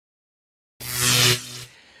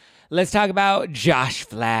Let's talk about Josh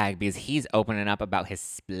Flagg because he's opening up about his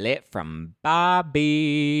split from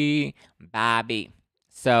Bobby.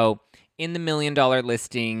 So in the $1 Million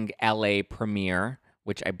Listing LA premiere,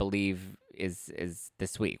 which I believe is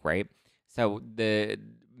this week, right? So the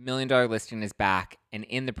 $1 Million Listing is back, and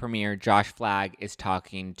in the premiere, Josh Flagg is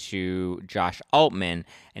talking to Josh Altman,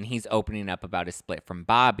 and he's opening up about his split from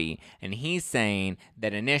Bobby, and he's saying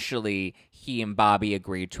that initially he and Bobby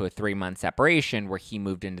agreed to a 3-month separation where he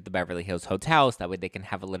moved into the Beverly Hills hotel so that way they can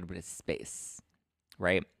have a little bit of space,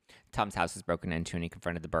 right? Tom's house was broken into, and he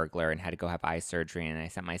confronted the burglar and had to go have eye surgery, and I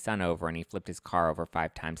sent my son over, and he flipped his car over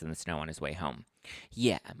 5 times in the snow on his way home.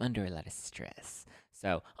 Yeah, I'm under a lot of stress.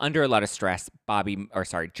 So, under a lot of stress,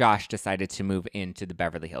 Josh decided to move into the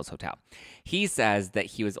Beverly Hills Hotel. He says that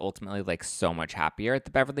he was ultimately like so much happier at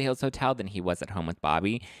the Beverly Hills Hotel than he was at home with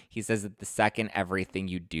Bobby. He says that the second everything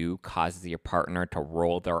you do causes your partner to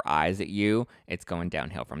roll their eyes at you, it's going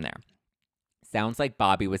downhill from there. Sounds like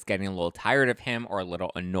Bobby was getting a little tired of him or a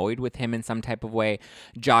little annoyed with him in some type of way.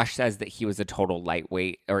 Josh says that he was a total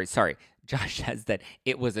Josh says that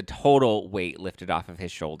it was a total weight lifted off of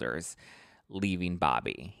his shoulders, leaving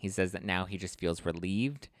Bobby. He says that now he just feels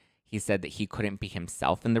relieved. He said that he couldn't be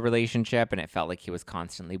himself in the relationship, and it felt like he was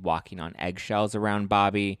constantly walking on eggshells around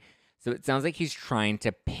Bobby. So it sounds like he's trying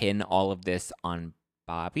to pin all of this on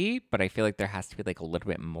Bobby, but I feel like there has to be like a little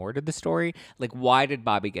bit more to the story. Like, why did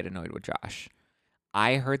Bobby get annoyed with Josh?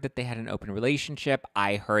 I heard that they had an open relationship.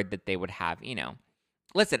 I heard that they would have,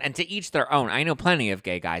 listen, and to each their own. I know plenty of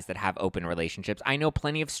gay guys that have open relationships. I know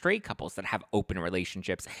plenty of straight couples that have open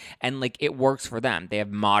relationships, and like it works for them. They have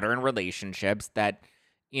modern relationships that,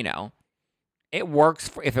 it works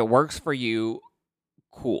if it works for you,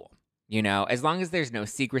 cool. As long as there's no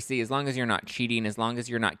secrecy, as long as you're not cheating, as long as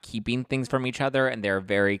you're not keeping things from each other, and there are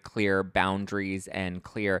very clear boundaries and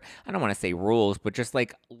clear, I don't want to say rules, but just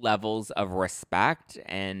like levels of respect.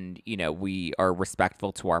 And, we are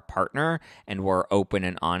respectful to our partner and we're open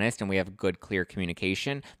and honest and we have good, clear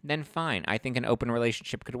communication, then fine. I think an open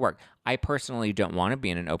relationship could work. I personally don't want to be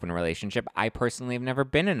in an open relationship. I personally have never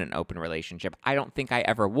been in an open relationship. I don't think I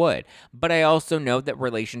ever would. But I also know that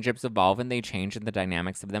relationships evolve and they change, and the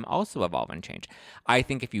dynamics of them also evolve and change. I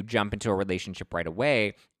think if you jump into a relationship right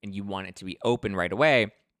away and you want it to be open right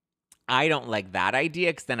away, I don't like that idea,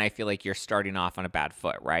 because then I feel like you're starting off on a bad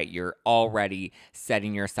foot, right? You're already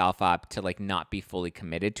setting yourself up to like not be fully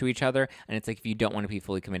committed to each other. And it's like, if you don't want to be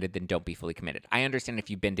fully committed, then don't be fully committed. I understand if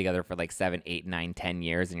you've been together for like 7, 8, 9, 10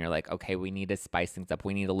 years and you're like, okay, we need to spice things up.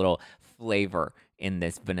 We need a little flavor in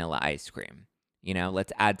this vanilla ice cream.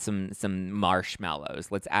 Let's add some marshmallows.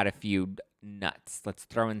 Let's add a few nuts. Let's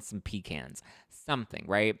throw in some pecans, something,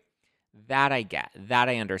 right? That I get, that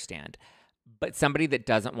I understand. But somebody that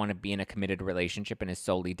doesn't want to be in a committed relationship and is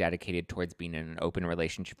solely dedicated towards being in an open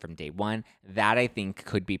relationship from day one, that I think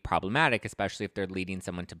could be problematic, especially if they're leading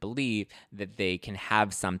someone to believe that they can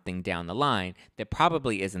have something down the line that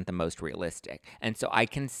probably isn't the most realistic. And so I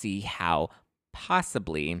can see how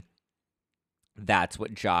possibly that's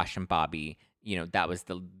what Josh and Bobby, that was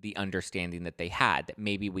the understanding that they had, that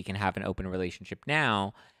maybe we can have an open relationship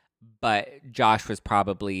now. But Josh was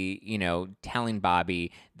probably, telling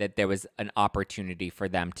Bobby that there was an opportunity for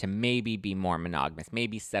them to maybe be more monogamous,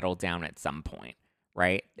 maybe settle down at some point,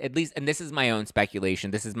 right? At least, and this is my own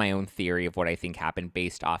speculation. This is my own theory of what I think happened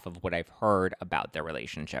based off of what I've heard about their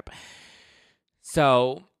relationship.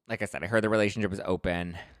 So, like I said, I heard the relationship was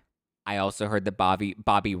open. I also heard that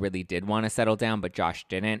Bobby really did want to settle down, but Josh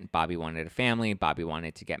didn't. Bobby wanted a family. Bobby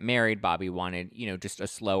wanted to get married. Bobby wanted, just a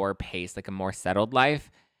slower pace, like a more settled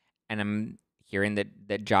life. And I'm hearing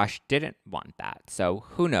that Josh didn't want that. So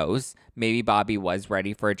who knows? Maybe Bobby was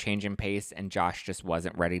ready for a change in pace and Josh just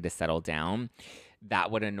wasn't ready to settle down.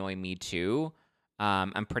 That would annoy me too.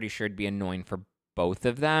 I'm pretty sure it'd be annoying for both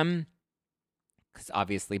of them, because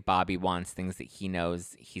obviously Bobby wants things that he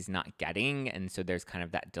knows he's not getting. And so there's kind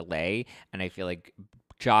of that delay. And I feel like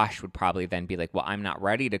Josh would probably then be like, well, I'm not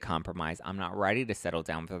ready to compromise. I'm not ready to settle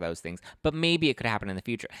down for those things, but maybe it could happen in the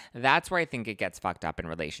future. That's where I think it gets fucked up in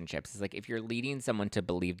relationships. It's like, if you're leading someone to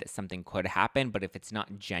believe that something could happen, but if it's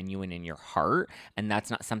not genuine in your heart and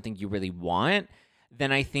that's not something you really want,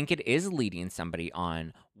 then I think it is leading somebody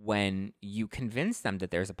on when you convince them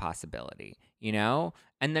that there's a possibility,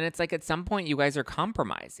 And then it's like, at some point you guys are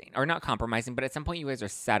compromising, or not compromising, but at some point you guys are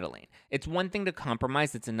settling. It's one thing to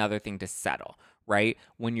compromise. It's another thing to settle, right?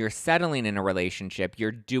 When you're settling in a relationship,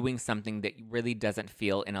 you're doing something that really doesn't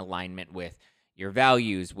feel in alignment with your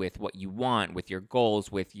values, with what you want, with your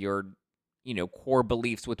goals, with your, core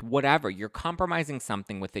beliefs, with whatever. You're compromising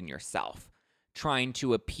something within yourself, trying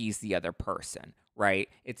to appease the other person, right?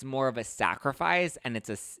 It's more of a sacrifice, and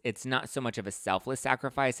it's not so much of a selfless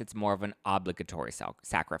sacrifice, it's more of an obligatory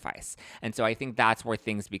sacrifice. And so I think that's where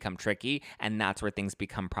things become tricky, and that's where things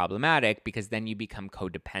become problematic, because then you become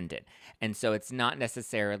codependent. And so it's not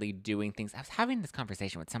necessarily doing things. I was having this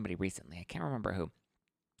conversation with somebody recently. I can't remember who.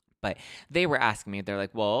 But they were asking me, they're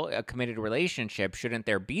like, well, a committed relationship, shouldn't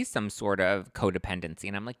there be some sort of codependency?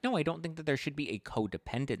 And I'm like, no, I don't think that there should be a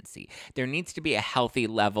codependency. There needs to be a healthy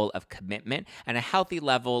level of commitment and a healthy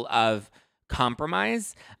level of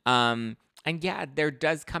compromise. And yeah, there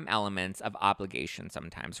does come elements of obligation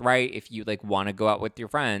sometimes, right? If you like want to go out with your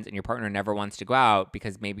friends and your partner never wants to go out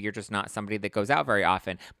because maybe you're just not somebody that goes out very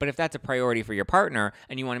often. But if that's a priority for your partner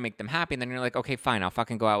and you want to make them happy, then you're like, okay, fine, I'll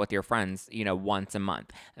fucking go out with your friends, once a month.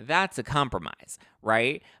 That's a compromise,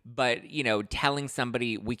 right? But, telling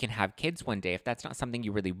somebody we can have kids one day, if that's not something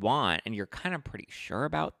you really want and you're kind of pretty sure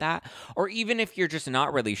about that, or even if you're just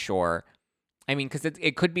not really sure, I mean, because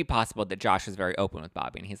it could be possible that Josh was very open with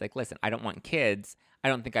Bobby, and he's like, listen, I don't want kids. I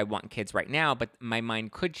don't think I want kids right now, but my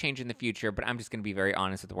mind could change in the future, but I'm just going to be very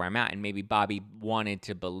honest with where I'm at. And maybe Bobby wanted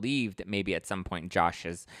to believe that maybe at some point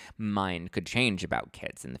Josh's mind could change about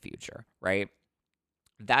kids in the future, right?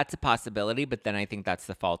 That's a possibility, but then I think that's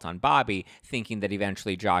the fault on Bobby, thinking that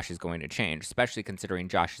eventually Josh is going to change, especially considering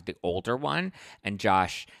Josh is the older one, and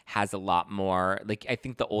Josh has a lot more, like, I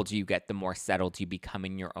think the older you get, the more settled you become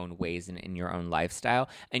in your own ways and in your own lifestyle,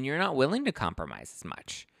 and you're not willing to compromise as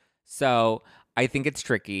much. So I think it's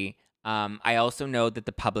tricky. I also know that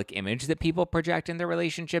the public image that people project in their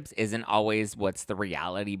relationships isn't always what's the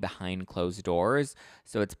reality behind closed doors.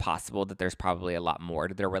 So it's possible that there's probably a lot more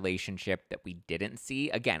to their relationship that we didn't see.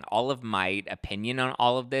 Again, all of my opinion on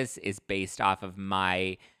all of this is based off of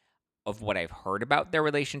what I've heard about their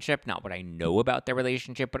relationship, not what I know about their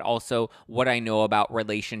relationship, but also what I know about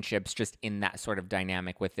relationships just in that sort of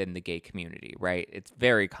dynamic within the gay community, right? It's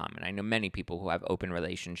very common. I know many people who have open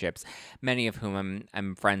relationships, many of whom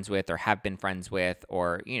I'm friends with or have been friends with,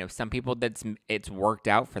 or, some people it's worked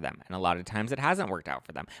out for them. And a lot of times it hasn't worked out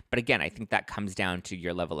for them. But again, I think that comes down to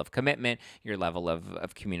your level of commitment, your level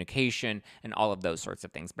of communication, and all of those sorts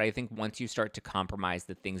of things. But I think once you start to compromise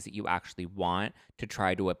the things that you actually want to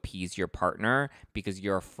try to appease your partner because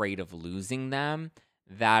you're afraid of losing them,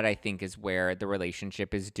 that I think is where the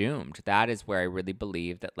relationship is doomed. That is where I really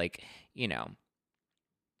believe that,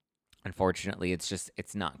 unfortunately,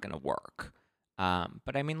 it's not going to work.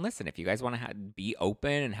 But I mean, listen, if you guys want to be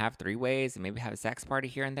open and have three-ways and maybe have a sex party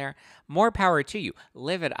here and there, more power to you.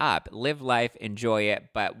 Live it up, live life, enjoy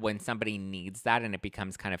it. But when somebody needs that and it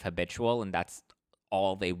becomes kind of habitual and that's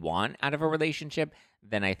all they want out of a relationship,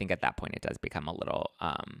 then I think at that point it does become a little,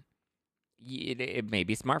 it may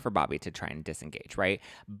be smart for Bobby to try and disengage, right?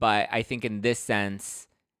 But I think in this sense,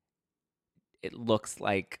 it looks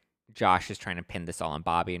like Josh is trying to pin this all on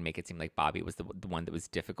Bobby and make it seem like Bobby was the one that was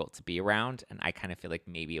difficult to be around. And I kind of feel like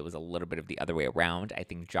maybe it was a little bit of the other way around. I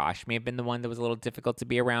think Josh may have been the one that was a little difficult to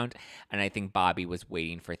be around. And I think Bobby was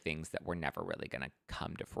waiting for things that were never really going to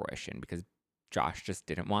come to fruition because Josh just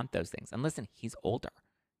didn't want those things. And listen, he's older,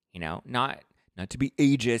 not to be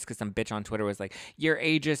ageist, because some bitch on Twitter was like, you're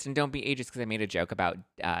ageist and don't be ageist, because I made a joke about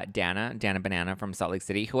Dana Banana from Salt Lake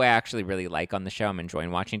City, who I actually really like on the show. I'm enjoying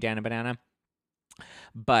watching Dana Banana.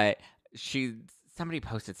 But somebody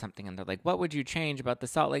posted something and they're like, what would you change about the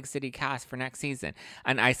Salt Lake City cast for next season?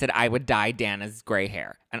 And I said, I would dye Dana's gray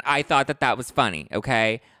hair. And I thought that was funny,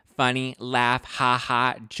 okay? Funny, laugh,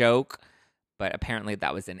 ha, joke. But apparently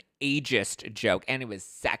that was an ageist joke, and it was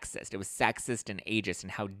sexist. It was sexist and ageist,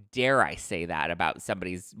 and how dare I say that about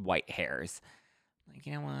somebody's white hairs? Like,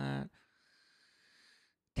 you know what?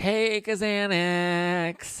 Take a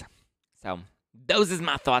Xanax. So those is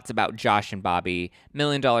my thoughts about Josh and Bobby. $1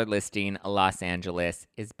 Million Listing Los Angeles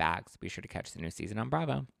is back, so be sure to catch the new season on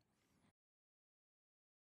Bravo.